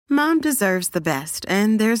Mom deserves the best,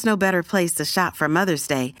 and there's no better place to shop for Mother's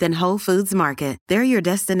Day than Whole Foods Market. They're your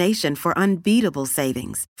destination for unbeatable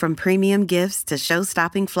savings, from premium gifts to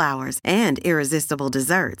show-stopping flowers and irresistible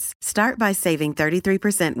desserts. Start by saving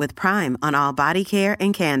 33% with Prime on all body care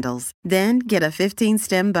and candles. Then get a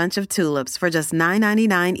 15-stem bunch of tulips for just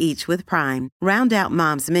 $9.99 each with Prime. Round out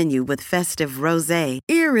Mom's menu with festive rosé,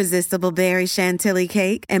 irresistible berry chantilly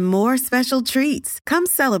cake, and more special treats. Come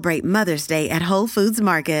celebrate Mother's Day at Whole Foods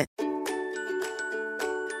Market.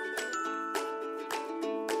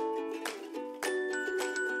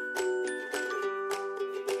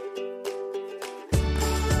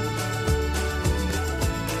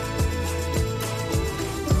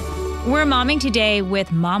 We're momming today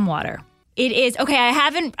with Mom Water. It is, okay,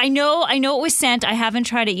 I know it was sent. I haven't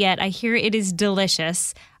tried it yet. I hear it is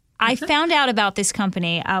delicious. I found out about this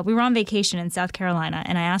company. We were on vacation in South Carolina,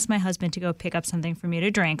 and I asked my husband to go pick up something for me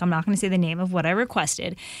to drink. I'm not going to say the name of what I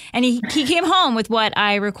requested. And he came home with what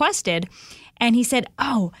I requested, and he said,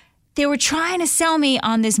 oh, they were trying to sell me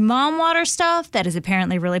on this Mom Water stuff that is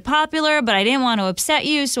apparently really popular, but I didn't want to upset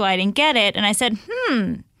you, so I didn't get it. And I said,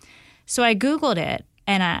 So I Googled it.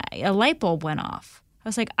 And a light bulb went off. I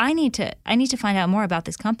was like, I need to find out more about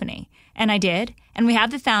this company. And I did. And we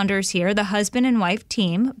have the founders here, the husband and wife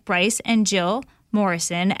team, Bryce and Jill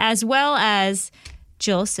Morrison, as well as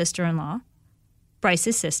Jill's sister-in-law,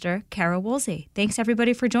 Bryce's sister, Kara Woolsey. Thanks,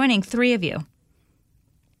 everybody, for joining, three of you.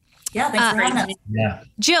 Yeah, thanks for having us. Yeah.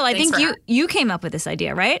 Jill, I think you came up with this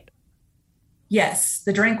idea, right? Yes,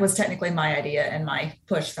 the drink was technically my idea and my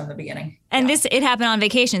push from the beginning. And it happened on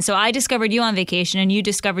vacation. So I discovered you on vacation and you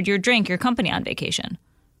discovered your drink, your company on vacation.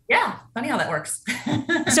 Yeah, funny how that works.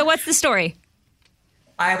 So what's the story?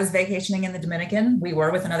 I was vacationing in the Dominican. We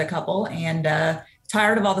were with another couple and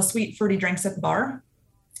tired of all the sweet, fruity drinks at the bar.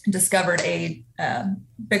 Discovered a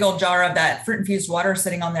big old jar of that fruit-infused water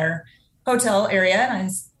sitting on their hotel area. And I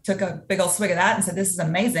took a big old swig of that and said, this is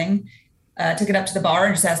amazing. Took it up to the bar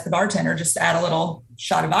and just asked the bartender just to add a little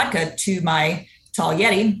shot of vodka to my tall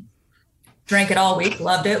Yeti. Drank it all week,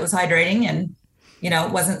 loved it, was hydrating, and,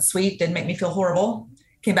 it wasn't sweet, didn't make me feel horrible.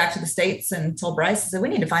 Came back to the States and told Bryce, I said, we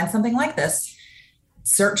need to find something like this.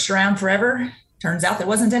 Searched around forever. Turns out there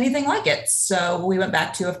wasn't anything like it. So we went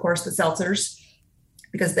back to, of course, the seltzers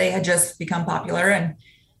because they had just become popular. And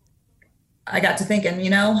I got to thinking,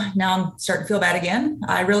 now I'm starting to feel bad again.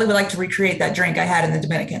 I really would like to recreate that drink I had in the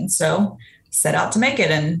Dominican. So set out to make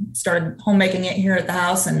it and started homemaking it here at the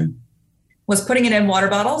house and was putting it in water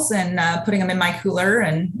bottles and putting them in my cooler.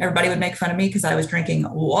 And everybody would make fun of me because I was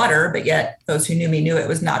drinking water, but yet those who knew me knew it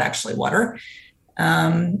was not actually water.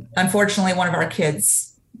 Unfortunately, one of our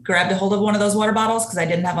kids grabbed a hold of one of those water bottles because I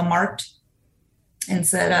didn't have them marked and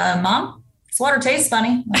said, Mom, this water tastes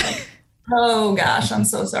funny. I was like, oh gosh, I'm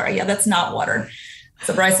so sorry. Yeah, that's not water.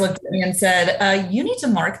 So Bryce looked at me and said, you need to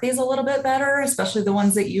mark these a little bit better, especially the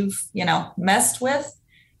ones that you've, messed with.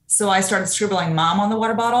 So I started scribbling Mom on the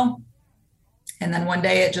water bottle. And then one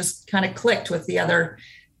day it just kind of clicked with the other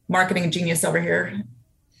marketing genius over here.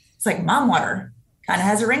 It's like Mom Water kind of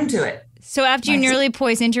has a ring to it. So after you nearly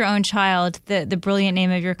poisoned your own child, the brilliant name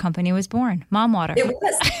of your company was born, Mom Water. It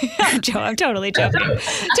was. I'm totally joking.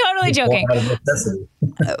 Totally joking.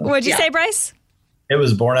 What'd you say, Bryce? It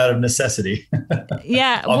was born out of necessity.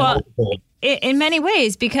 Yeah, well, in many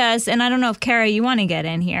ways, because, and I don't know if Kara, you want to get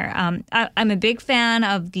in here. I'm a big fan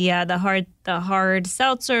of the hard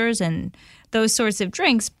seltzers and those sorts of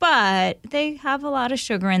drinks, but they have a lot of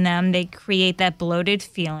sugar in them. They create that bloated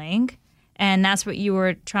feeling. And that's what you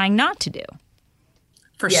were trying not to do.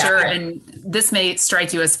 For sure. And this may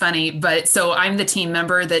strike you as funny, but so I'm the team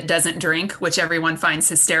member that doesn't drink, which everyone finds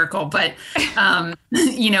hysterical. But,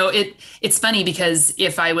 it's funny because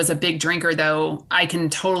if I was a big drinker, though, I can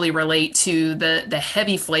totally relate to the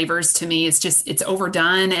heavy flavors. To me, it's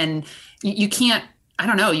overdone and you can't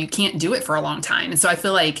do it for a long time. And so I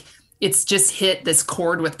feel like it's just hit this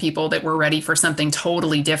chord with people that were ready for something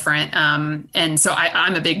totally different. And so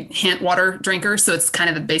I'm a big hint water drinker. So it's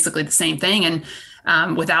kind of basically the same thing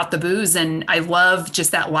and without the booze. And I love just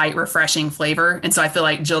that light, refreshing flavor. And so I feel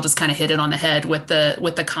like Jill just kind of hit it on the head with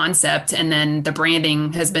the concept. And then the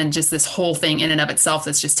branding has been just this whole thing in and of itself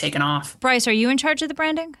that's just taken off. Bryce, are you in charge of the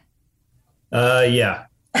branding? Yeah.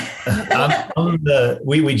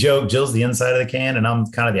 We joke Jill's the inside of the can and I'm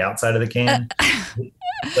kind of the outside of the can.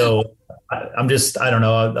 So I'm just, I don't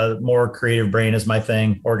know, a more creative brain is my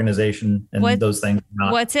thing, organization and those things.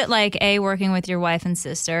 What's it like, A, working with your wife and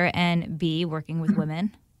sister, and B, working with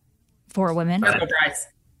women, for women?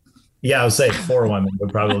 Yeah, I would say 4 women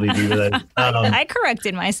would probably be with it. I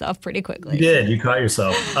corrected myself pretty quickly. You did. You caught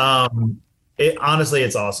yourself. Honestly,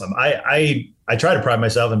 it's awesome. I try to pride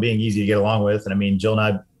myself in being easy to get along with. And I mean, Jill and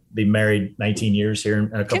I be married 19 years here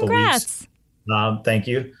in a couple of weeks. Thank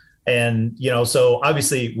you. And, so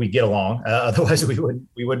obviously we get along. Otherwise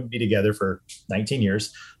we wouldn't be together for 19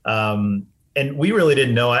 years. And we really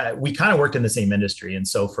didn't know. We kind of worked in the same industry. And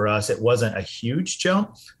so for us, it wasn't a huge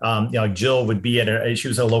jump. Jill would be she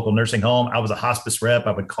was at a local nursing home. I was a hospice rep.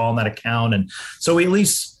 I would call on that account. And so we at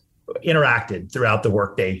least interacted throughout the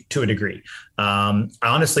workday to a degree.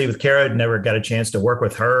 Honestly, with Kara, I'd never got a chance to work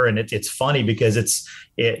with her. And it's funny because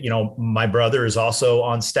my brother is also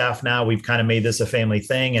on staff now. We've kind of made this a family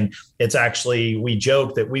thing. And it's actually, we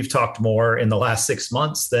joke that we've talked more in the last 6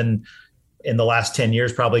 months than in the last 10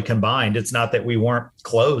 years, probably combined. It's not that we weren't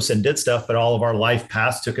close and did stuff, but all of our life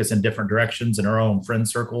paths took us in different directions in our own friend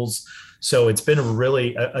circles. So it's been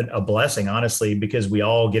really a blessing, honestly, because we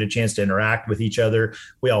all get a chance to interact with each other.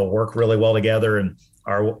 We all work really well together. And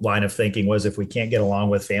our line of thinking was, if we can't get along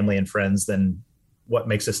with family and friends, then what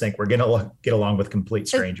makes us think we're going to get along with complete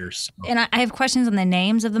strangers? And I have questions on the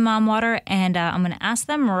names of the Mom Water, and I'm going to ask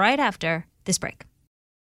them right after this break.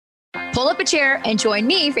 Pull up a chair and join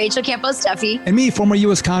me, Rachel Campos Duffy. And me, former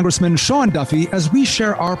U.S. Congressman Sean Duffy, as we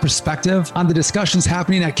share our perspective on the discussions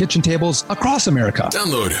happening at kitchen tables across America.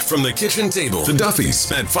 Download From the Kitchen Table, The Duffys,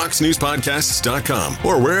 at foxnewspodcasts.com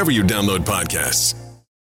or wherever you download podcasts.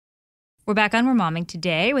 We're back on We're Momming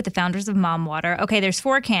today with the founders of Mom Water. Okay, there's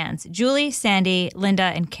 4 cans: Julie, Sandy, Linda,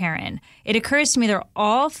 and Karen. It occurs to me they're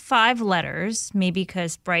all 5 letters, maybe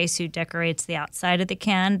because Bryce, who decorates the outside of the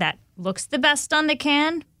can, that looks the best on the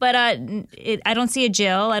can. But I don't see a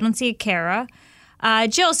Jill. I don't see a Kara.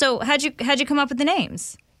 Jill, so how'd you come up with the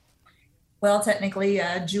names? Well, technically,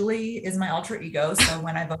 Julie is my alter ego. So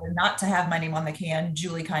when I voted not to have my name on the can,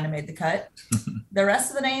 Julie kind of made the cut. The rest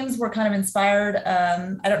of the names were kind of inspired.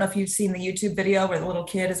 I don't know if you've seen the YouTube video where the little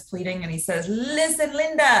kid is pleading and he says, "Listen,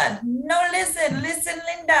 Linda. No, listen,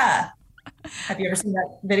 Linda." Have you ever seen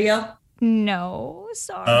that video? No,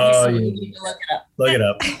 sorry. Oh, you need to look it up. Look it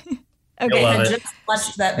up. Okay. I just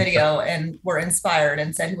watched that video and were inspired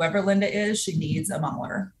and said, whoever Linda is, she needs a Mom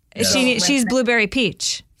Water. Yeah. She's blueberry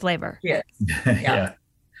peach flavor. Yes. Yeah.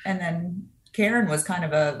 And then Karen was kind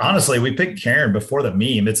of honestly, we picked Karen before the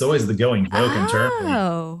meme. It's always the going joke internally.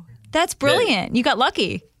 Oh, that's brilliant. You got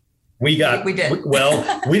lucky. We did.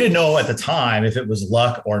 Well, we didn't know at the time if it was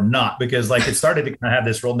luck or not, because it started to kind of have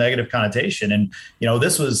this real negative connotation. And,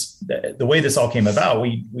 this was the way this all came about.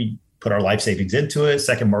 We put our life savings into it,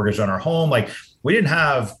 second mortgage on our home. We didn't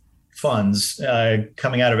have funds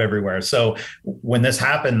coming out of everywhere. So when this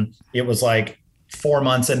happened, it was 4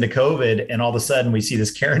 months into COVID, and all of a sudden we see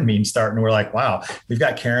this Karen meme start, and we're like, wow, we've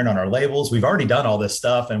got Karen on our labels. We've already done all this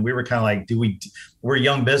stuff. And we were kind of like, we're a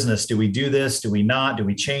young business. Do we do this? Do we not? Do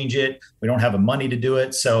we change it? We don't have the money to do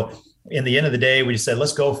it. So in the end of the day, we just said,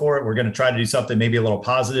 let's go for it. We're going to try to do something maybe a little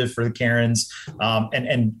positive for the Karens.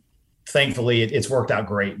 And thankfully it's worked out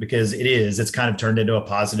great, because it's kind of turned into a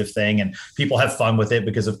positive thing, and people have fun with it,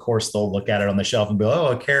 because of course they'll look at it on the shelf and be like,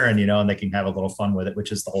 oh, Karen, and they can have a little fun with it,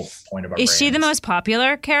 which is the whole point of our brand. Is she the most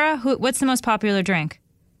popular, Kara? What's the most popular drink?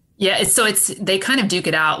 Yeah, they kind of duke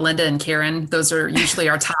it out, Linda and Karen. Those are usually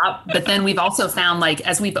our top. But then we've also found,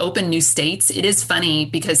 as we've opened new states, it is funny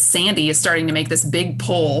because Sandy is starting to make this big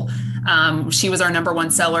pull. She was our number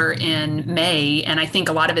 1 seller in May. And I think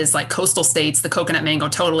a lot of it is coastal states. The coconut mango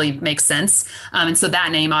totally makes sense. And so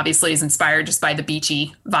that name obviously is inspired just by the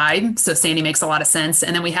beachy vibe. So Sandy makes a lot of sense.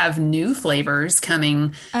 And then we have new flavors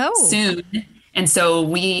coming soon. And so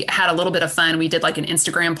we had a little bit of fun. We did an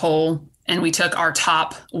Instagram poll, and we took our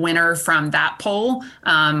top winner from that poll,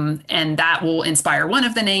 and that will inspire one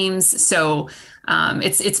of the names. So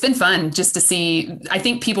it's been fun just to see. I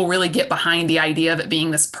think people really get behind the idea of it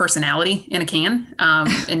being this personality in a can,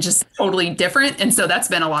 and just totally different. And so that's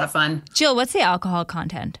been a lot of fun. Jill, what's the alcohol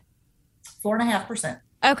content? 4.5%.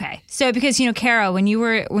 Okay. So because, Kara, when you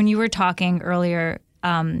were talking earlier,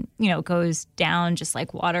 it goes down just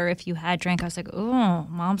like water if you had drank. I was like, oh,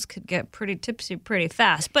 moms could get pretty tipsy pretty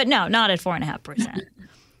fast. But no, not at 4.5%.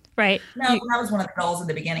 Right? No, that was one of the goals in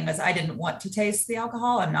the beginning, was I didn't want to taste the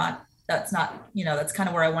alcohol. That's kind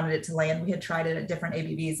of where I wanted it to land. We had tried it at different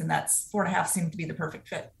ABVs, and 4.5 seemed to be the perfect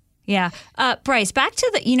fit. Yeah. Bryce, back to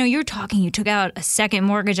the, you were talking, you took out a second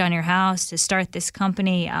mortgage on your house to start this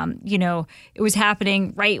company. It was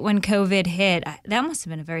happening right when COVID hit. That must have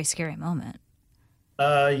been a very scary moment.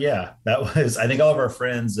 Yeah, that was, I think all of our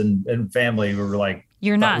friends and family were like,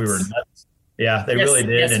 you're nuts. We were nuts. Yeah, they really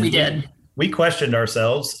did. Yes, and we did. we questioned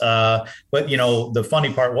ourselves. But the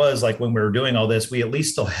funny part was, like, when we were doing all this, we at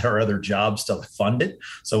least still had our other jobs to fund it.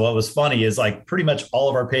 So what was funny is, like, pretty much all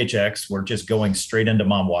of our paychecks were just going straight into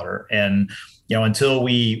Mom Water. And until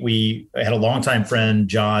we had a longtime friend,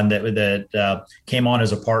 John, that came on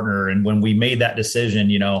as a partner. And when we made that decision,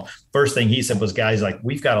 first thing he said was, guys, like,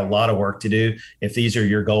 we've got a lot of work to do if these are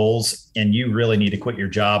your goals, and you really need to quit your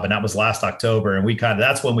job. And that was last October. And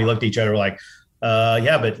that's when we looked at each other like,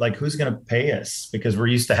 yeah, but, like, who's going to pay us? Because we're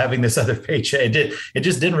used to having this other paycheck. It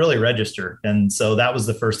just didn't really register. And so that was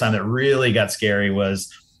the first time that really got scary, was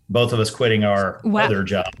both of us quitting our other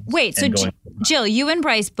jobs. Wait, so Jill, you and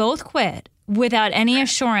Bryce both quit without any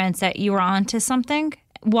assurance that you were onto something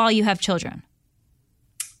while you have children?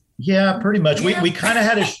 Yeah, pretty much. Yeah. We kind of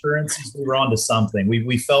had assurances we were onto something.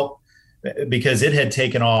 We felt, because it had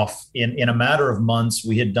taken off in a matter of months,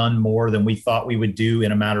 we had done more than we thought we would do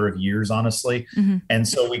in a matter of years, honestly. Mm-hmm. And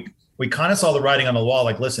so we kind of saw the writing on the wall,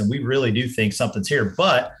 like, listen, we really do think something's here.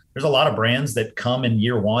 But there's a lot of brands that come in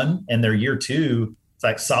year one, and their year two, it's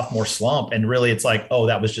like sophomore slump. And really it's like, oh,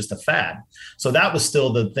 that was just a fad. So that was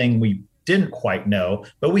still the thing we didn't quite know,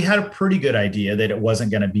 but we had a pretty good idea that it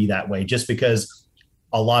wasn't going to be that way, just because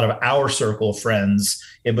a lot of our circle of friends,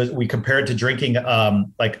 we compared to drinking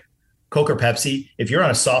like Coke or Pepsi. If you're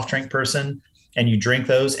on a soft drink person and you drink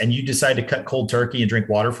those and you decide to cut cold turkey and drink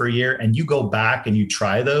water for a year, and you go back and you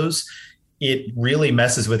try those, it really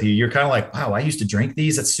messes with you. You're kind of like, wow, I used to drink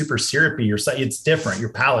these. It's super syrupy. It's different. Your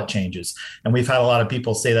palate changes. And we've had a lot of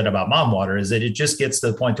people say that about Mom Water, is that it just gets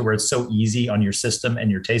to the point to where it's so easy on your system and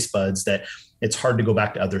your taste buds that it's hard to go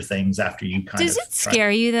back to other things after you kind of. Does it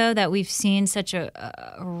scare you, though, that we've seen such a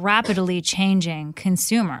rapidly changing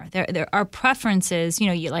consumer? There are preferences,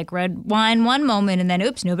 you like red wine one moment, and then,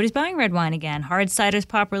 oops, nobody's buying red wine again. Hard cider's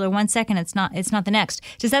popular one second, it's not the next.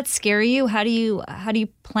 Does that scare you? How do you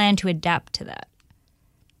plan to adapt to that?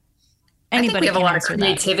 I think we have a lot of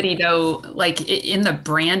creativity, though, like in the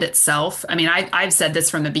brand itself. I mean, I've said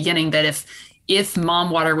this from the beginning, that if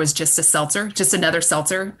Mom Water was just a seltzer, just another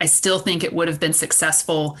seltzer, I still think it would have been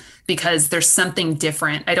successful, because there's something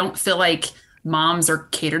different. I don't feel like moms are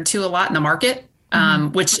catered to a lot in the market,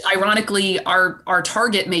 which ironically our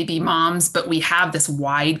target may be moms, but we have this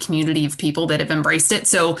wide community of people that have embraced it.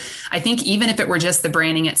 So I think even if it were just the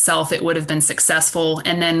branding itself, it would have been successful.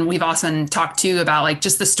 And then we've often talked too about, like,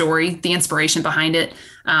 just the story, the inspiration behind it.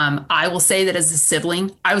 I will say that as a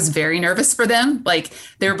sibling, I was very nervous for them. Like,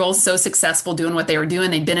 they're both so successful doing what they were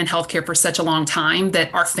doing. They'd been in healthcare for such a long time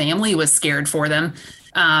that our family was scared for them.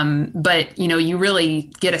 But you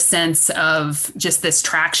really get a sense of just this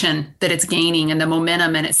traction that it's gaining and the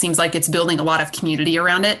momentum, and it seems like it's building a lot of community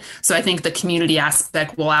around it. So I think the community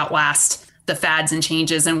aspect will outlast the fads and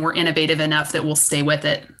changes, and we're innovative enough that we'll stay with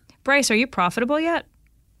it. Bryce, are you profitable yet?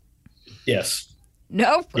 Yes.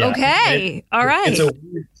 Nope. Yeah. Okay. All right.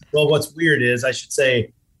 Well, what's weird is, I should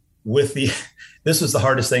say, this was the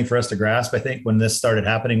hardest thing for us to grasp, I think, when this started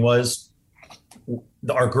happening, was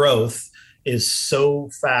our growth is so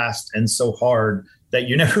fast and so hard that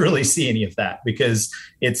you never really see any of that, because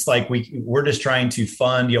it's like we're just trying to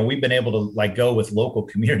fund, we've been able to, like, go with local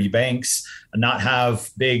community banks and not have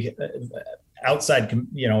big outside,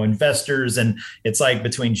 investors. And it's like,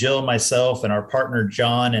 between Jill and myself and our partner,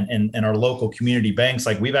 John, and our local community banks,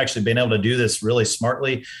 like, we've actually been able to do this really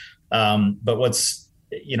smartly. But what's,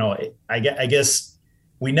 I guess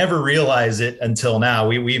we never realize it until now.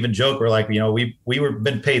 We even joke, we're like, we were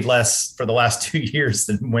been paid less for the last 2 years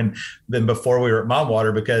than before we were at Mom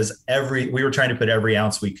Water, because we were trying to put every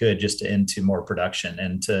ounce we could just into more production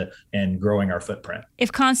and growing our footprint.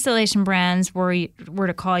 If Constellation Brands were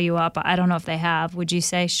to call you up, I don't know if they have, would you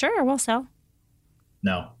say, sure, we'll sell?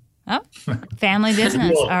 No. Oh, family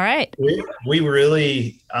business. Well, all right. We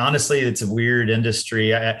really, honestly, it's a weird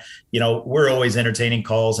industry. We're always entertaining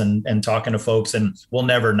calls and talking to folks, and we'll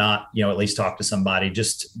never not, at least talk to somebody,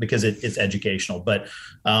 just because it's educational. But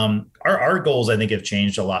our goals, I think, have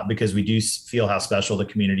changed a lot, because we do feel how special the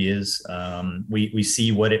community is. We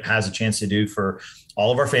see what it has a chance to do for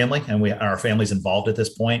all of our family, and our family's involved at this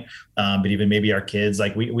point. But even maybe our kids,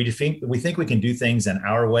 like, we think we can do things in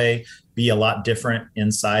our way, be a lot different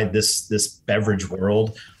inside this beverage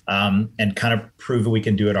world, and kind of prove that we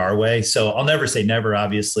can do it our way. So I'll never say never.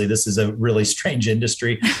 Obviously, this is a really strange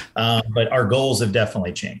industry, but our goals have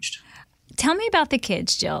definitely changed. Tell me about the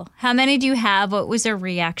kids, Jill. How many do you have? What was their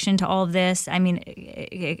reaction to all of this? I mean,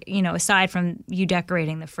 aside from you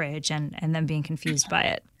decorating the fridge and them being confused by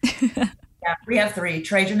it. Yeah, we have 3.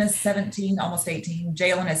 Trajan is 17, almost 18.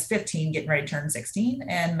 Jalen is 15, getting ready to turn 16.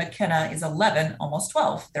 And McKenna is 11, almost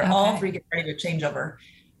 12. They're all 3 getting ready to change over.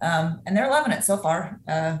 And they're loving it so far.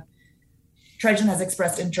 Trajan has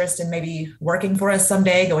expressed interest in maybe working for us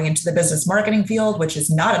someday, going into the business marketing field, which is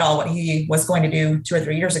not at all what he was going to do 2 or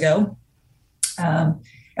 3 years ago. And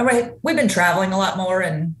we've been traveling a lot more,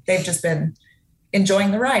 and they've just been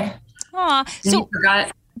enjoying the ride. Aw, so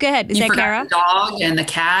go ahead. Is that Kara? The dog and the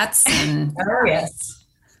cats. And oh, yes.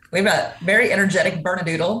 We have a very energetic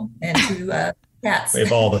Bernedoodle and 2 cats. We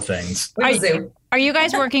have all the things. Are you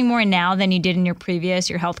guys working more now than you did in your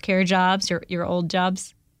healthcare jobs, your old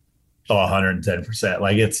jobs? Oh, 110%.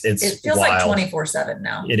 Like it feels wild. like 24/7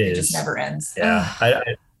 now. It just never ends. Yeah.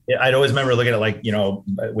 I'd always remember looking at, like,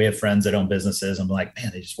 we have friends that own businesses. I'm like,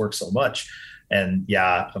 man, they just work so much. And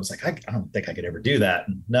I was like, I don't think I could ever do that.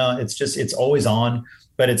 And no, it's always on,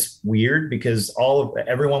 but it's weird because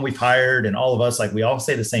everyone we've hired and all of us, like, we all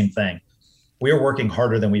say the same thing. We are working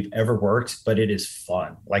harder than we've ever worked, but it is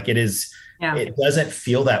fun. Like it is. Yeah. It doesn't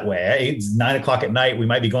feel that way. It's 9:00 at night. We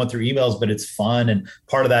might be going through emails, but it's fun. And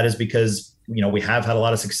part of that is because, we have had a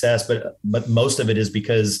lot of success, but most of it is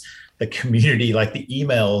because the community, like the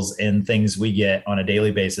emails and things we get on a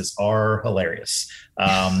daily basis, are hilarious.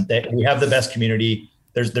 We have the best community.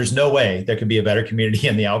 There's no way there could be a better community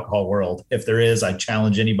in the alcohol world. If there is, I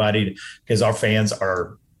challenge anybody, because our fans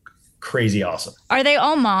are crazy awesome. Are they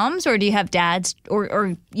all moms, or do you have dads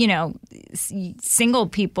or single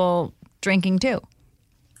people drinking too?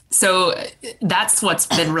 So that's what's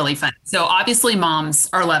been really fun. So obviously moms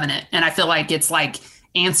are loving it. And I feel like it's like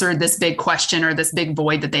answered this big question or this big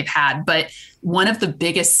void that they've had. But one of the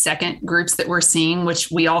biggest second groups that we're seeing,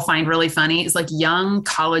 which we all find really funny, is like young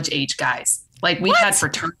college age guys. Like we had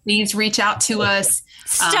fraternities reach out to us.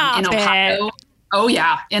 Stop in Ohio. It. Oh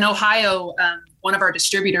yeah. In Ohio, one of our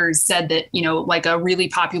distributors said that, like a really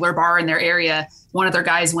popular bar in their area, one of their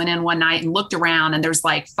guys went in one night and looked around, and there's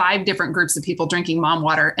like 5 different groups of people drinking mom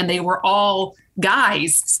water, and they were all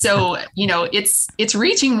guys. So, it's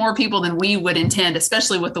reaching more people than we would intend,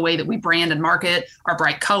 especially with the way that we brand and market our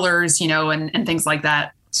bright colors, and things like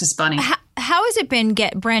that. It's just funny. How has it been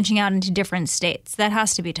branching out into different states? That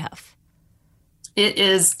has to be tough. It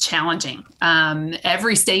is challenging.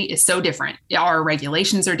 Every state is so different. Our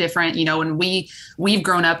regulations are different, and we've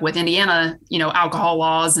grown up with Indiana, alcohol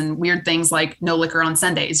laws and weird things like no liquor on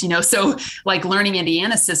Sundays, so like learning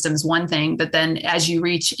Indiana system's one thing, but then as you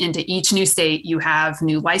reach into each new state, you have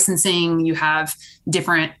new licensing, you have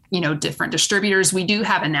different distributors. We do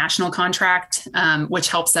have a national contract, which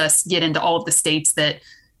helps us get into all of the states that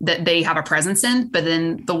they have a presence in, but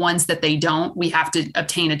then the ones that they don't, we have to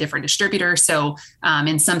obtain a different distributor. So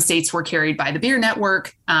in some states we're carried by the beer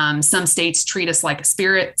network. Some states treat us like a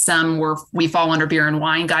spirit. We fall under beer and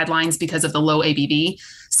wine guidelines because of the low ABV.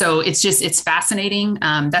 So it's fascinating.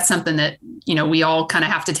 That's something that, we all kind of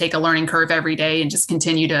have to take a learning curve every day and just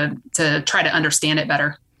continue to try to understand it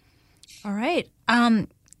better. All right.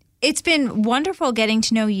 It's been wonderful getting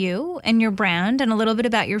to know you and your brand and a little bit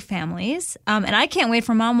about your families. And I can't wait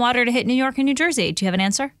for Mom Water to hit New York and New Jersey. Do you have an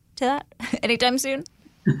answer to that anytime soon?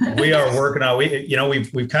 We are working on,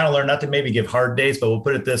 we've kind of learned not to maybe give hard dates, but we'll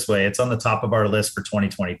put it this way. It's on the top of our list for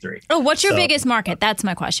 2023. Oh, what's your biggest market? That's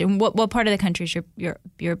my question. What part of the country is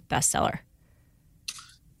your best seller?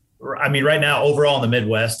 I mean, right now, overall in the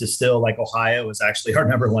Midwest is still like Ohio is actually our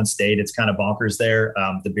number 1 state. It's kind of bonkers there.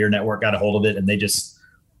 The beer network got a hold of it, and they just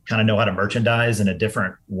kind of know how to merchandise in a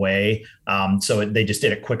different way. So they just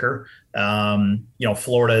did it quicker.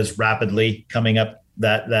 Florida is rapidly coming up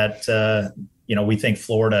that we think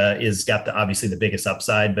Florida is got obviously the biggest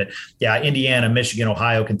upside, but yeah, Indiana, Michigan,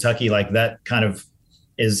 Ohio, Kentucky, like that kind of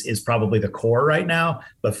is probably the core right now,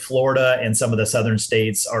 but Florida and some of the southern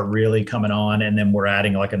states are really coming on. And then we're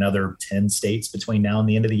adding like another 10 states between now and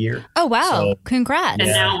the end of the year. Oh, wow. So, congrats. And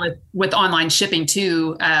now with online shipping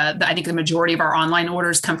too, I think the majority of our online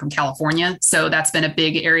orders come from California. So that's been a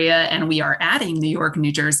big area, and we are adding New York,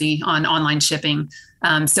 New Jersey on online shipping.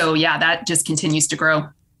 So yeah, that just continues to grow.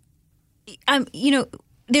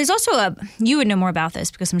 There's also you would know more about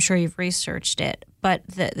this because I'm sure you've researched it, but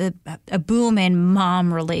a boom in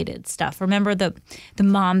mom related stuff. Remember the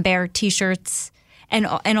mom bear T-shirts and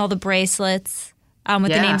all the bracelets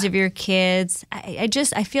with the names of your kids.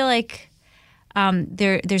 I feel like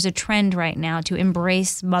there's a trend right now to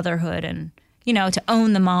embrace motherhood and to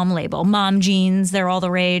own the mom label. Mom jeans, they're all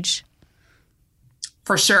the rage.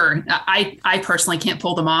 For sure. I personally can't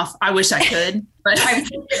pull them off. I wish I could, but I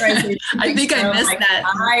think I missed that.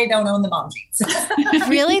 I don't own the mom jeans.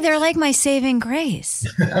 Really? They're like my saving grace.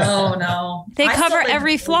 Oh, no. They cover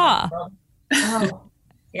every flaw. Oh,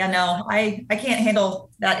 Yeah, no, I can't handle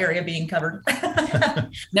that area being covered.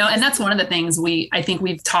 No, and that's one of the things I think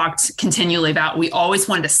we've talked continually about. We always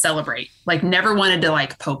wanted to celebrate, like never wanted to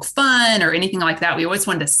like poke fun or anything like that. We always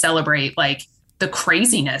wanted to celebrate like the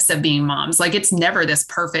craziness of being moms. Like it's never this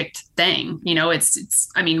perfect thing. You know, it's,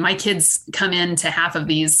 I mean, my kids come into half of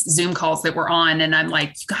these Zoom calls that we're on and I'm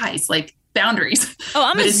like, you guys, like boundaries. Oh,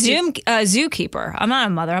 I'm a zookeeper. I'm not a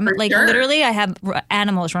mother. I'm like, literally I have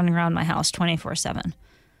animals running around my house 24/7.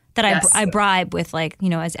 That I bribe with like, you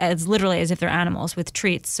know, as literally as if they're animals with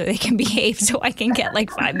treats so they can behave so I can get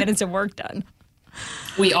like 5 minutes of work done.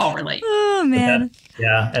 We all relate. Oh, man.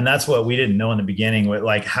 Yeah. And that's what we didn't know in the beginning.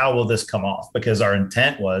 Like, how will this come off? Because our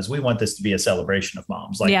intent was we want this to be a celebration of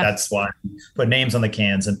moms. Like, that's why we put names on the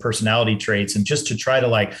cans and personality traits. And just to try to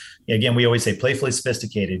like, again, we always say playfully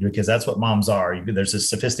sophisticated because that's what moms are. There's a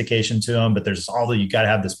sophistication to them, but there's you got to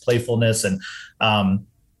have this playfulness. And,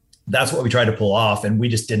 that's what we tried to pull off. And we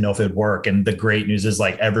just didn't know if it would work. And the great news is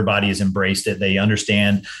like everybody has embraced it. They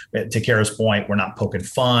understand, to Kara's point, we're not poking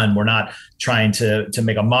fun. We're not trying to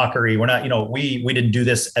make a mockery. We're not, you know, we didn't do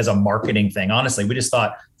this as a marketing thing. Honestly, we just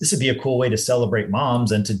thought this would be a cool way to celebrate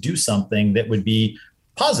moms and to do something that would be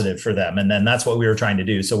positive for them. And then that's what we were trying to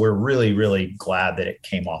do. So we're really, really glad that it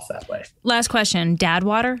came off that way. Last question. Dad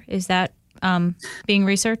water, is that being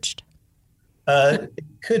researched? It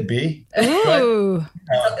could be. Ooh.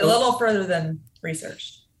 A little further than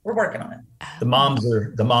researched. We're working on it. The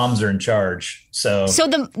moms are in charge. So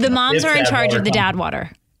the moms are in charge of the dad water.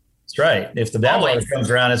 That's right. If the dad water comes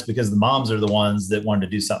around, it's because the moms are the ones that wanted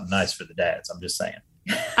to do something nice for the dads. I'm just saying.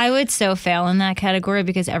 I would so fail in that category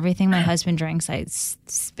because everything my husband drinks, I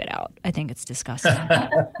spit out. I think it's disgusting.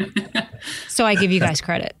 So I give you guys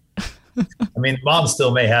credit. I mean, moms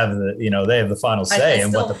still may have they have the final say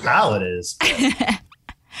in what the palate is.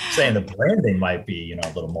 Saying the branding might be, a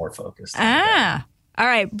little more focused. All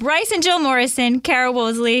right. Bryce and Jill Morrison, Kara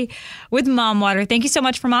Woolsey with Mom Water. Thank you so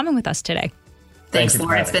much for momming with us today. Thanks,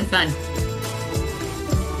 Laura. It's been fun.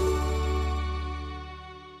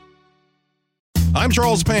 I'm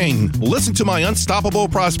Charles Payne. Listen to my Unstoppable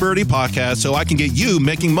Prosperity podcast so I can get you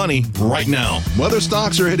making money right now. Whether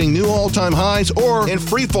stocks are hitting new all-time highs or in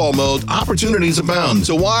free fall mode, opportunities abound.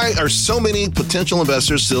 So why are so many potential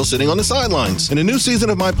investors still sitting on the sidelines? In a new season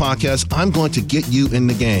of my podcast, I'm going to get you in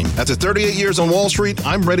the game. After 38 years on Wall Street,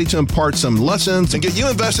 I'm ready to impart some lessons and get you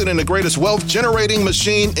invested in the greatest wealth-generating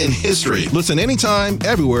machine in history. Listen anytime,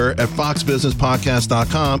 everywhere at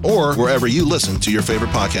foxbusinesspodcast.com or wherever you listen to your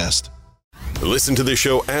favorite podcast. Listen to the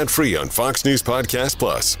show ad-free on Fox News Podcast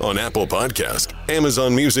Plus, on Apple Podcast,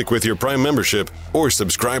 Amazon Music with your Prime membership, or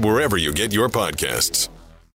subscribe wherever you get your podcasts.